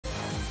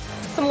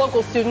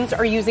local students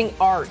are using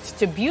art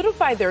to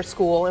beautify their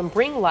school and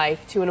bring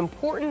life to an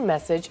important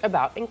message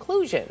about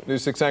inclusion.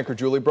 News 6 anchor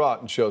Julie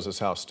Broughton shows us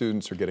how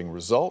students are getting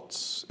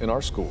results in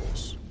our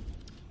schools.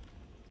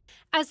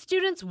 As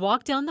students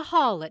walk down the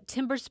hall at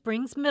Timber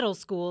Springs Middle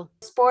School.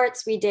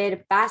 Sports, we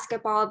did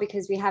basketball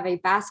because we have a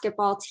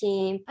basketball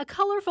team. A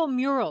colorful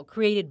mural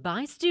created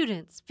by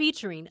students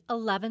featuring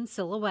 11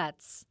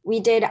 silhouettes.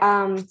 We did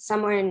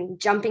someone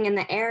jumping in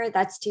the air.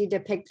 That's to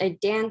depict a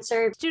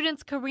dancer.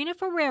 Students Karina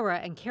Ferreira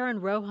and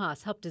Karen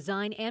Rojas helped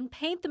design and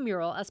paint the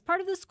mural as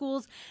part of the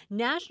school's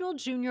National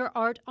Junior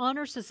Art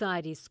Honor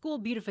Society's school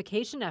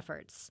beautification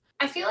efforts.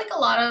 I feel like a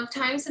lot of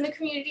times in the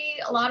community,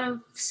 a lot of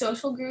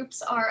social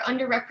groups are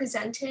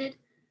underrepresented.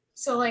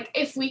 So like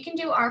if we can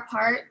do our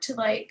part to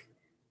like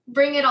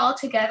bring it all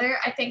together,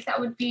 I think that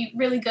would be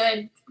really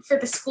good for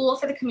the school,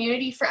 for the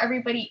community, for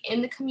everybody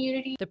in the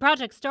community. The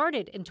project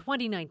started in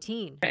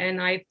 2019.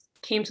 And I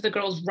came to the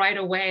girls right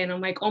away and I'm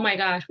like, oh my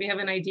gosh, we have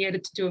an idea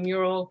to do a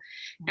mural.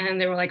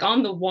 And they were like,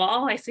 on the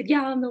wall? I said,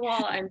 yeah, on the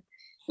wall. And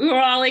we were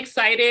all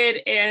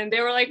excited and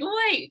they were like,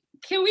 wait,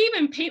 can we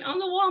even paint on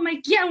the wall? I'm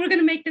like, yeah, we're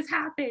gonna make this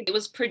happen. It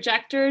was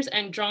projectors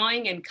and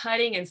drawing and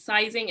cutting and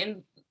sizing,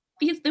 and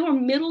they were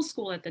middle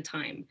school at the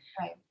time.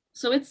 Right.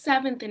 So it's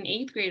 7th and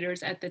 8th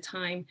graders at the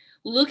time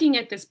looking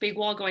at this big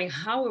wall going,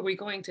 how are we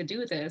going to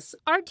do this?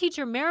 Art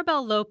teacher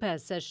Maribel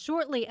Lopez says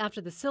shortly after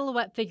the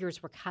silhouette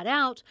figures were cut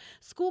out,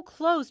 school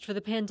closed for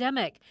the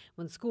pandemic.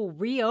 When school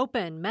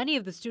reopened, many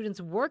of the students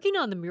working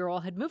on the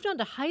mural had moved on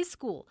to high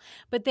school,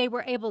 but they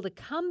were able to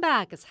come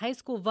back as high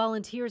school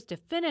volunteers to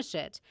finish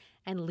it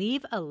and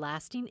leave a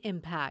lasting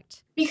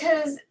impact.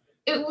 Because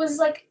it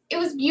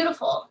was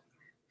beautiful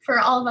for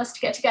all of us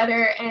to get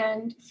together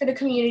and for the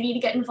community to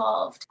get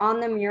involved. On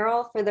the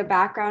mural for the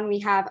background, we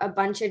have a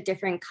bunch of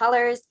different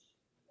colors.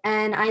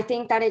 And I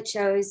think that it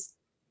shows,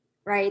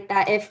 right,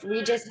 that if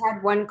we just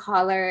had one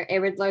color, it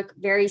would look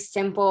very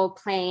simple,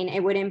 plain.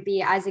 It wouldn't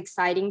be as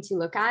exciting to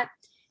look at.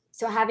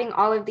 So having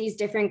all of these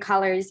different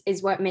colors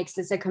is what makes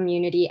this a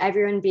community,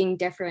 everyone being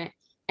different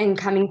and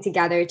coming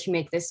together to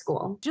make this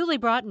school. Julie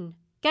Broughton,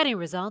 Getting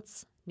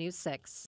Results, News 6.